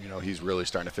 He's really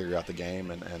starting to figure out the game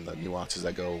and the nuances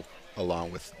that go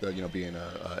along with being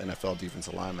a NFL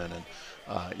defensive lineman, and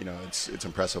it's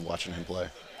impressive watching him play.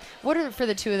 What are, for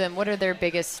the two of them, what are their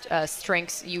biggest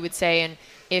strengths, you would say? And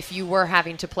if you were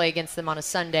having to play against them on a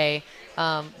Sunday,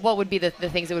 what would be the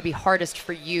things that would be hardest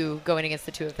for you going against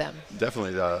the two of them?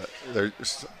 Definitely. They're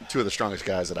two of the strongest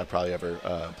guys that I probably ever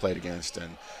played against.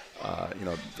 And,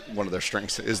 one of their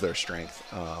strengths is their strength.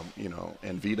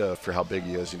 And Vita, for how big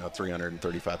he is,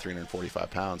 335,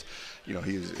 345 pounds,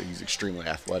 he's extremely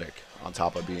athletic on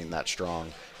top of being that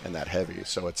strong and that heavy.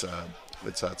 So it's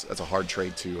a hard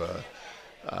trade to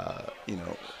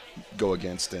go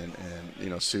against and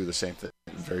Suh the same thing.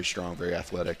 Very strong, very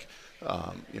athletic.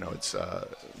 It's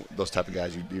those type of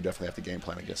guys you definitely have to game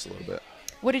plan against a little bit.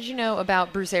 What did you know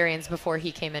about Bruce Arians before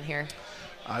he came in here?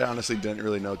 I honestly didn't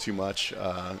really know too much,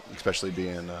 especially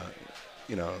being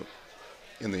in the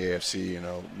AFC.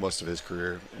 Most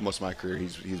of my career,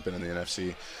 he's been in the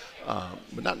NFC,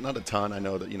 but not a ton. I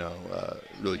know that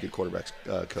really good quarterbacks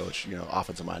coach,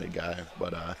 offensive minded guy,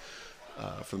 but.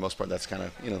 For the most part, that's kind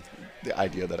of, the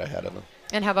idea that I had of him.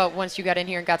 And how about once you got in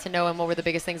here and got to know him, what were the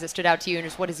biggest things that stood out to you, and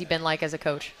just what has he been like as a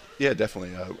coach? Yeah,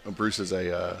 definitely. Bruce is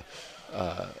a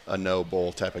no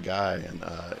bull type of guy, and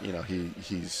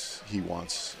he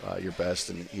wants your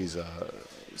best, and he's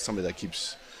somebody that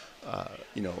keeps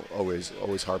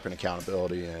always harping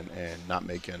accountability and not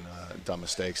making dumb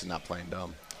mistakes and not playing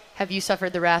dumb. Have you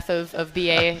suffered the wrath of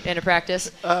BA in a practice?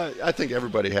 I think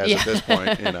everybody has at this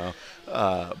point,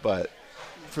 but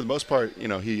for the most part,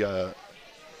 he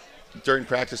during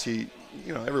practice, he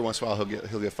every once in a while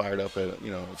he'll get fired up at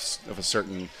of a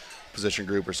certain position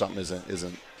group or something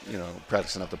isn't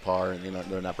practicing up to par, and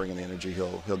they're not bringing the energy,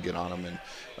 he'll get on them,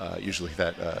 and usually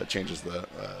that changes the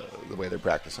way they're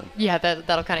practicing. Yeah,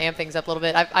 that'll kind of amp things up a little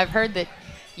bit. I've heard that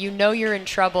you're in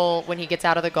trouble when he gets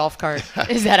out of the golf cart.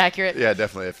 Is that accurate? Yeah,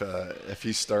 definitely. If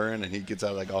he's stirring and he gets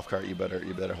out of that golf cart, you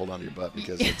better hold on to your butt,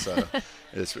 because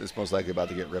it's most likely about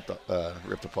to get ripped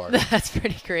apart. That's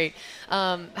pretty great.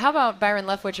 How about Byron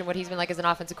Leftwich and what he's been like as an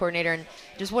offensive coordinator, and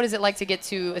just what is it like to get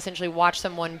to essentially watch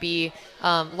someone be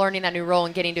learning that new role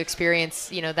and getting to experience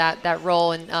that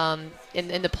role and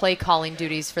in the play calling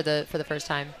duties for the first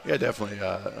time? Yeah, definitely.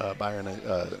 Byron,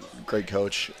 great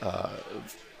coach.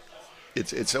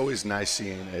 It's always nice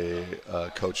seeing a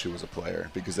coach who was a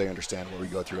player, because they understand what we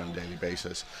go through on a daily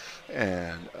basis,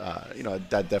 and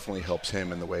that definitely helps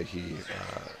him in the way he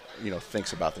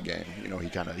thinks about the game.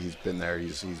 He's been there,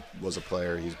 he was a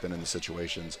player, he's been in the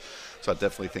situations, so I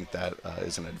definitely think that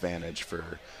is an advantage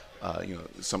for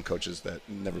some coaches that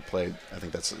never played. I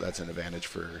think that's an advantage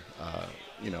for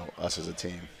us as a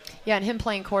team. Yeah, and him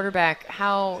playing quarterback,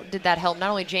 how did that help not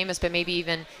only Jameis but maybe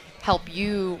even help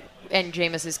you and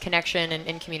Jameis's connection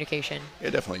and communication? Yeah,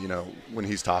 definitely. When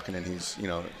he's talking and he's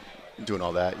doing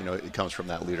all that, it comes from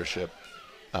that leadership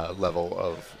level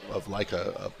of like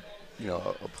a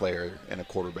player and a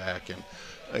quarterback, and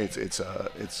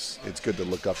it's good to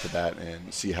look up to that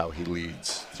and see how he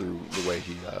leads through the way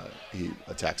he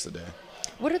attacks the day.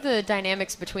 What are the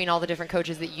dynamics between all the different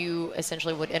coaches that you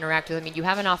essentially would interact with? I mean, you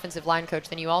have an offensive line coach,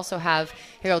 then you also have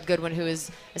Harold Goodwin, who is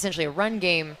essentially a run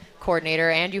game coordinator,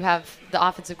 and you have the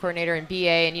offensive coordinator in BA,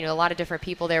 and a lot of different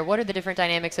people there. What are the different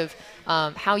dynamics of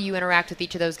how you interact with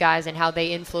each of those guys and how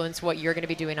they influence what you're going to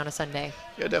be doing on a Sunday?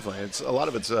 Yeah, definitely. A lot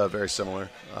of it's very similar.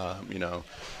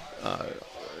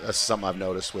 That's something I've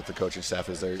noticed with the coaching staff,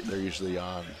 is they're usually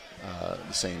on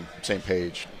the same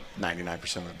page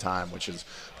 99% of the time, which is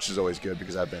always good,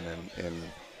 because I've been in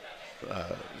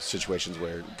situations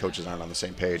where coaches aren't on the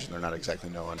same page and they're not exactly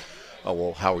knowing, oh,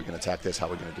 well, how are we going to attack this? How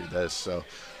are we going to do this? So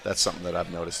that's something that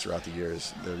I've noticed throughout the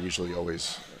years. They're usually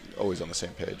always on the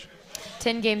same page.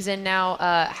 10 games in now,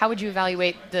 how would you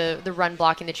evaluate the run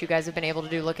blocking that you guys have been able to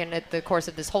do, looking at the course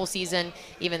of this whole season,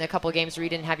 even a couple of games where you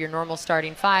didn't have your normal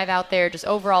starting five out there, just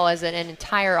overall as an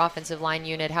entire offensive line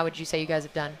unit, how would you say you guys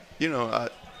have done?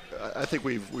 I think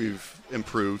we've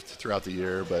improved throughout the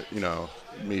year, but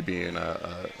me being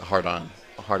hard on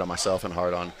myself and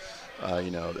hard on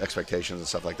expectations and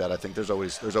stuff like that, I think there's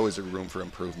always a room for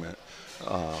improvement.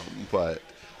 But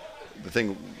the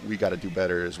thing we got to do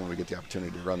better is when we get the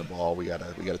opportunity to run the ball, we got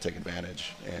to take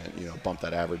advantage and bump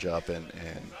that average up and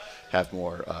have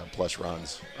more plus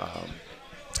runs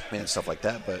and stuff like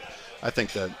that. But I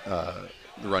think that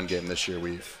the run game this year,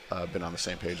 we've been on the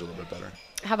same page a little bit better.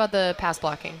 How about the pass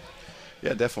blocking?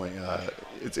 Yeah, definitely.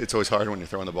 It's always hard when you're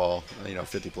throwing the ball,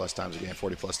 50 plus times a game,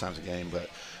 40 plus times a game. But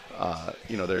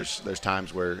there's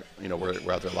times where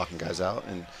we're out there locking guys out,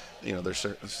 and there's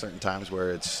certain times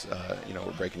where it's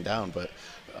we're breaking down. But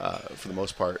for the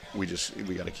most part, we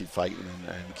got to keep fighting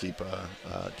and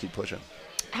keep pushing.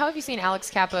 How have you seen Alex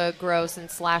Kappa grow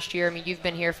since last year? I mean, you've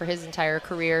been here for his entire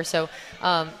career. So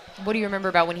what do you remember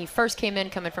about when he first came in,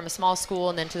 coming from a small school,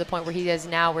 and then to the point where he is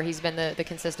now, where he's been the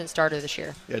consistent starter this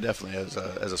year? Yeah, definitely.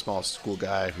 As a small school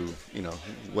guy who,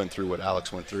 went through what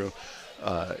Alex went through,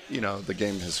 the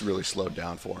game has really slowed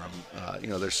down for him.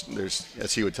 There's,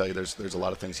 as he would tell you, there's a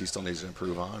lot of things he still needs to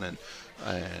improve on and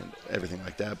everything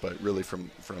like that. But really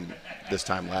from this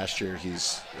time last year,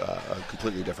 he's a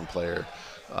completely different player.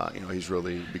 He's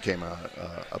really became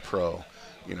a pro.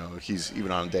 He's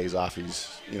even on days off.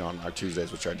 He's on our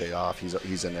Tuesdays, which are our day off.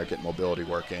 He's in there getting mobility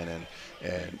work in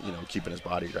and keeping his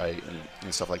body right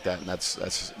and stuff like that. And that's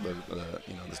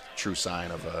the true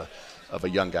sign of a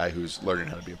young guy who's learning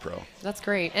how to be a pro. That's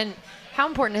great. And how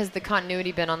important has the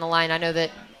continuity been on the line? I know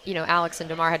that Alex and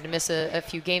DeMar had to miss a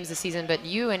few games this season, but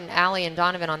you and Allie and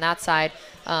Donovan on that side,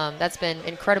 that's been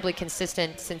incredibly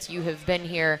consistent since you have been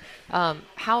here.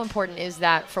 How important is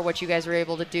that for what you guys are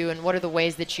able to do, and what are the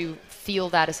ways that you feel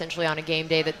that essentially on a game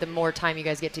day, that the more time you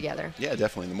guys get together? Yeah,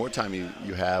 definitely. The more time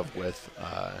you have with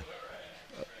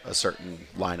a certain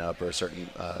lineup or a certain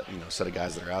set of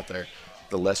guys that are out there,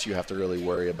 the less you have to really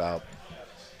worry about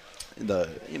the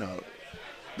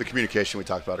communication we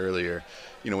talked about earlier.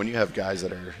 When you have guys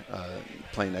that are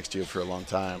playing next to you for a long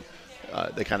time,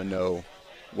 they kind of know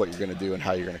what you're going to do and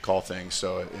how you're going to call things.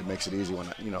 So it makes it easy when,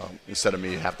 instead of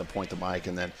me have to point the mic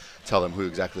and then tell them who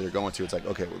exactly they're going to, it's like,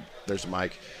 okay, well, there's the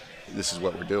mic. This is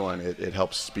what we're doing. It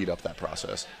helps speed up that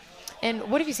process.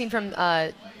 And what have you seen from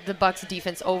the Bucks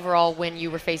defense overall when you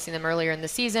were facing them earlier in the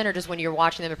season, or just when you're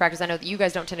watching them in practice? I know that you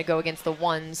guys don't tend to go against the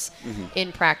ones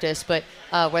in practice, but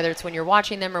whether it's when you're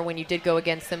watching them or when you did go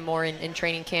against them more in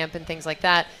training camp and things like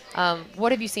that,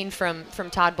 what have you seen from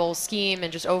Todd Bowles' scheme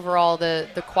and just overall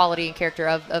the quality and character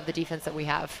of the defense that we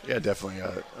have? Yeah, definitely.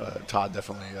 Todd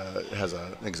definitely has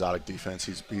an exotic defense.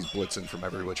 He's blitzing from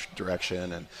every which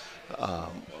direction, and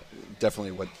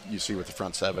definitely what you see with the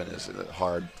front seven is a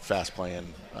hard,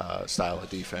 fast-playing style of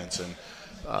defense, and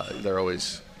they're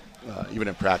always, even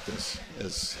in practice,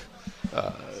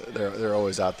 they're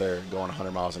always out there going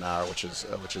 100 miles an hour, which is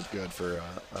good for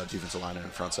a defensive line in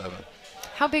front seven.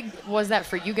 How big was that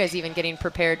for you guys even getting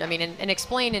prepared? I mean, and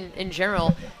explain in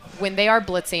general, when they are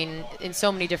blitzing in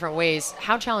so many different ways,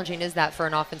 how challenging is that for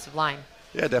an offensive line?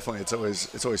 Yeah, definitely. It's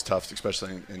always tough,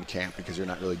 especially in camp, because you're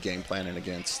not really game planning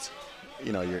against,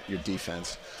 your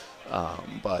defense.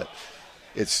 But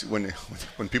it's when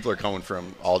people are coming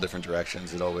from all different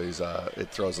directions, it always it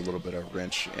throws a little bit of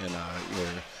wrench in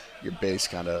your base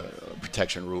kind of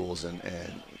protection rules, and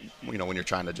when you're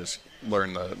trying to just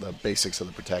learn the basics of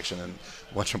the protection, and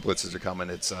once your blitzes are coming,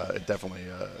 it definitely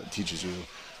teaches you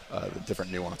the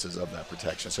different nuances of that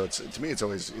protection. So to me, it's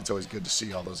always good to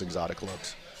see all those exotic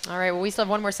looks. All right, well, we still have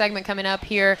one more segment coming up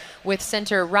here with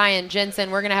center Ryan Jensen.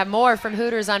 We're going to have more from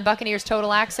Hooters on Buccaneers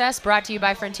Total Access, brought to you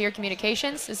by Frontier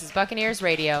Communications. This is Buccaneers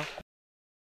Radio.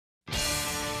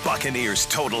 Buccaneers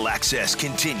Total Access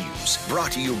continues,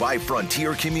 brought to you by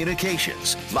Frontier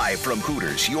Communications. Live from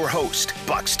Hooters, your host,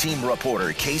 Bucs team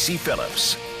reporter Casey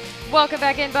Phillips. Welcome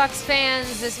back in, Bucs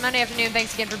fans, this Monday afternoon.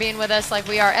 Thanks again for being with us like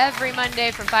we are every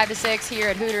Monday from 5 to 6 here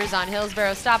at Hooters on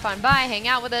Hillsborough. Stop on by, hang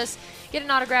out with us, get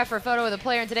an autograph or a photo with a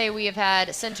player. And today we have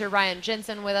had center Ryan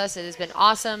Jensen with us. It has been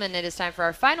awesome, and it is time for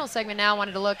our final segment now. I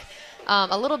wanted to look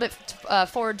a little bit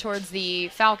forward towards the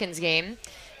Falcons game.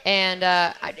 And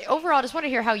overall, I just want to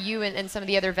hear how you and some of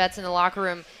the other vets in the locker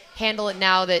room handle it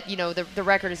now that the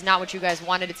record is not what you guys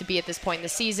wanted it to be at this point in the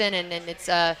season, and it's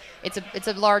a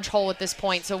large hole at this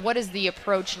point. So what is the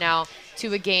approach now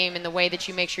to a game and the way that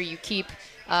you make sure you keep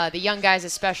the young guys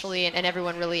especially and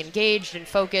everyone really engaged and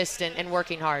focused and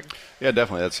working hard? Yeah,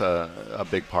 definitely. That's a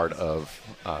big part of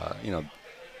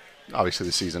obviously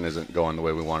the season isn't going the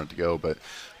way we want it to go, but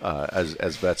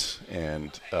as vets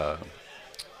and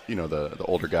the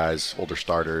older guys, older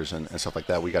starters and stuff like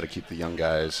that, we got to keep the young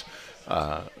guys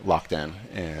locked in,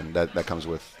 and that comes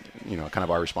with kind of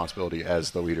our responsibility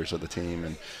as the leaders of the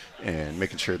team, and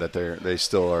making sure that they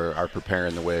still are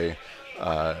preparing the way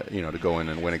to go in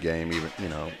and win a game, even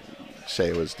say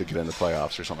it was to get in the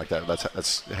playoffs or something like that.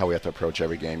 That's how we have to approach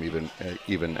every game,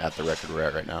 even at the record we're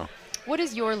at right now. What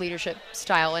is your leadership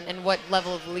style, and what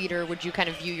level of leader would you kind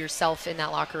of view yourself in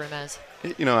that locker room as?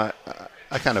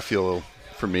 I kind of feel,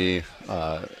 for me,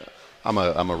 I'm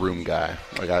a room guy.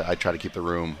 Like I try to keep the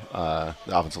room, the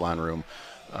offensive line room,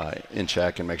 in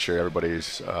check, and make sure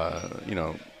everybody's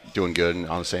doing good and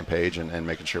on the same page, and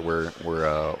making sure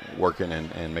we're working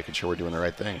and making sure we're doing the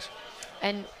right things.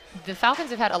 And the Falcons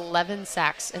have had 11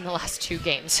 sacks in the last 2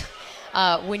 games.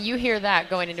 When you hear that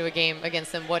going into a game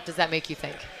against them, what does that make you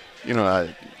think?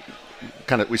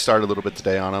 We started a little bit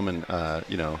today on them,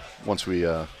 and once we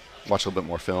watch a little bit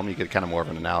more film, you get kind of more of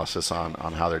an analysis on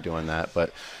how they're doing that.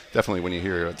 But definitely when you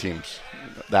hear a team's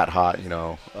that hot,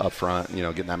 up front,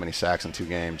 getting that many sacks in 2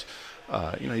 games,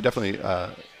 you definitely,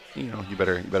 you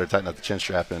better tighten up the chin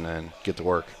strap and get to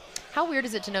work. How weird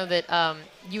is it to know that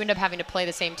you end up having to play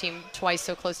the same team twice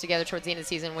so close together towards the end of the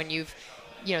season when you've,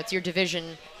 it's your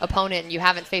division opponent and you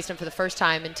haven't faced them for the first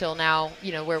time until now,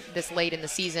 we're this late in the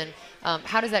season.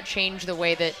 How does that change the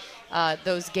way that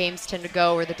those games tend to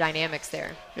go, or the dynamics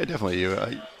there? Yeah, definitely.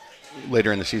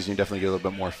 Later in the season, you definitely get a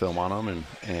little bit more film on them,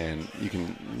 and you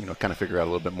can kind of figure out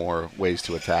a little bit more ways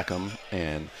to attack them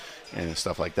and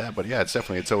stuff like that. But yeah,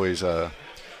 it's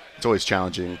always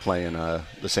challenging playing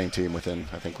the same team within.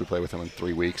 I think we play with them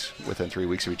within 3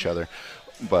 weeks of each other.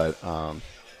 But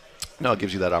it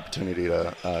gives you that opportunity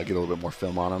to get a little bit more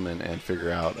film on them and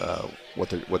figure out what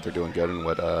they're doing good and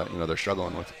what they're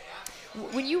struggling with.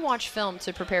 When you watch film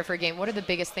to prepare for a game, what are the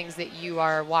biggest things that you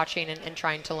are watching and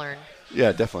trying to learn?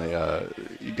 Yeah, definitely.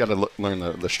 You got to learn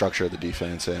the structure of the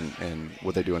defense and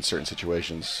what they do in certain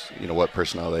situations. What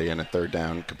personnel are they in at third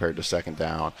down compared to second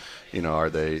down? Are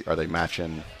they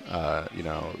matching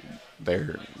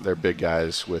their big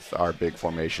guys with our big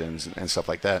formations and stuff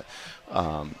like that?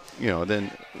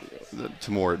 Then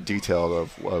to more detail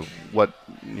of what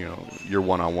your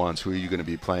one-on-ones, who are you going to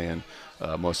be playing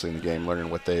mostly in the game, learning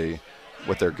what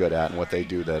they're good at and what they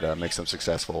do that makes them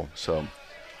successful. So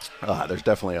there's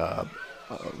definitely a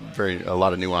a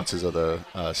lot of nuances of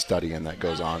the studying that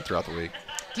goes on throughout the week.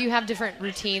 Do you have different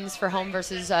routines for home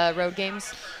versus road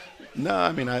games? No,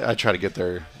 I mean, I try to get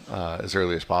there as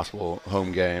early as possible,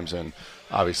 home games, and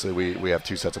obviously we have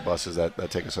 2 sets of buses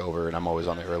that take us over, and I'm always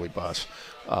on the early bus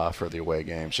for the away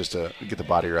games just to get the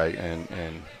body right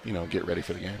and get ready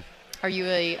for the game. Are you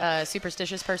a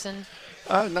superstitious person?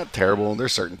 Not terrible.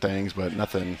 There's certain things, but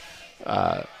nothing.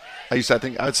 I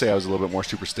would say I was a little bit more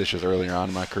superstitious earlier on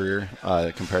in my career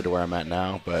compared to where I'm at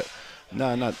now, but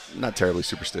no, not terribly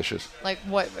superstitious. Like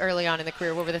what early on in the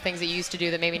career? What were the things that you used to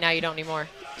do that maybe now you don't anymore?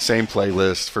 Same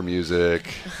playlist for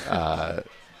music.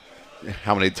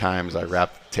 How many times I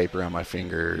wrapped tape around my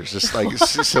fingers, just like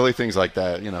silly things like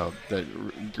that, that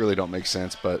really don't make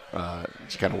sense, but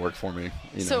just kind of work for me.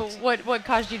 So what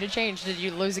caused you to change? Did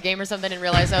you lose a game or something and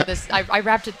realize, I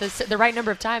wrapped it the right number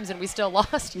of times and we still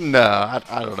lost? No,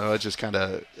 I don't know. It just kind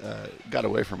of got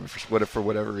away from it for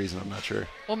whatever reason. I'm not sure.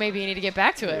 Well, maybe you need to get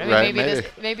back to it. I mean,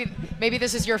 right, maybe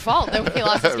this is your fault that we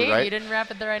lost this game. Right. You didn't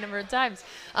wrap it the right number of times.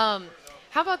 How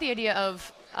about the idea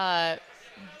of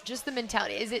just the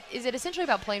mentality? Is it essentially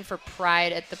about playing for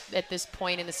pride at this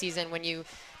point in the season when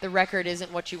the record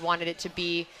isn't what you wanted it to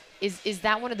be? Is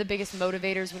that one of the biggest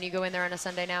motivators when you go in there on a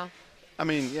Sunday now? I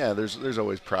mean, yeah, there's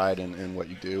always pride in what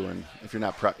you do, and if you're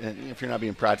not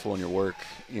being prideful in your work,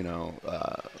 I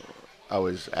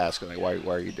always ask like, why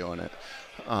are you doing it?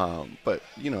 But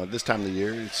this time of the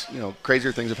year, it's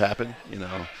crazier things have happened.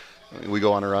 We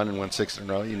go on a run and win 6 in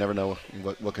a row. You never know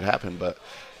what could happen, but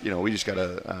we just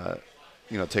gotta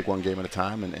take one game at a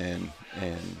time and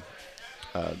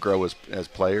grow as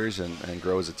players and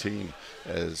grow as a team,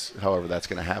 as however that's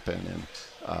going to happen. And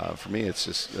for me, it's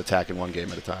just attacking one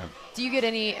game at a time. Do you get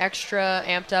any extra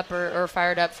amped up or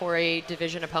fired up for a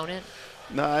division opponent?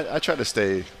 No, I try to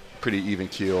stay pretty even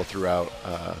keel throughout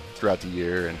the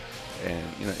year,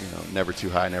 and never too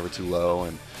high, never too low,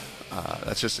 and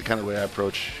that's just the kind of way I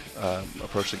approach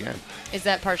the game. Is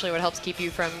that partially what helps keep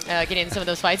you from getting in some of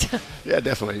those fights? Yeah,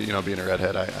 definitely. Being a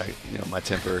redhead, I my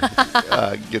temper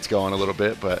gets going a little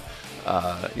bit, but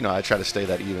I try to stay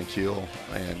that even keel,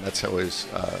 and that's always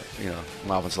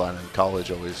my offensive line in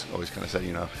college always kind of said,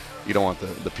 you don't want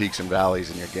the peaks and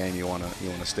valleys in your game. You want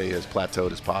to stay as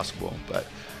plateaued as possible, but.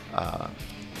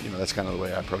 That's kind of the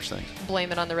way I approach things.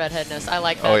 Blame it on the redheadness. I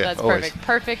like that. Oh, yeah, that's always. Perfect.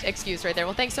 Perfect excuse right there.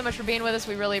 Well, thanks so much for being with us.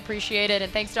 We really appreciate it.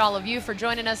 And thanks to all of you for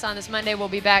joining us on this Monday. We'll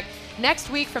be back next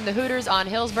week from the Hooters on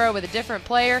Hillsborough with a different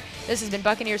player. This has been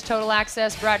Buccaneers Total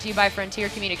Access, brought to you by Frontier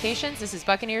Communications. This is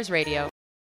Buccaneers Radio.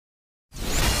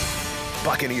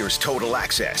 Buccaneers Total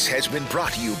Access has been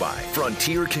brought to you by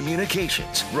Frontier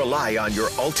Communications. Rely on your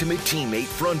ultimate teammate,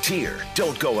 Frontier.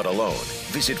 Don't go it alone.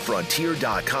 Visit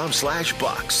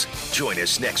frontier.com/Bucks. Join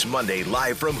us next Monday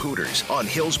live from Hooters on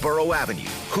Hillsborough Avenue.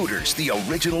 Hooters, the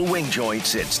original wing joint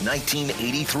since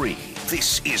 1983.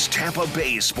 This is Tampa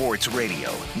Bay Sports Radio,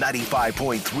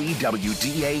 95.3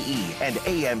 WDAE and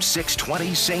AM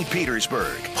 620 St.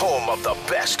 Petersburg, home of the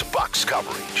best Bucks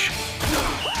coverage.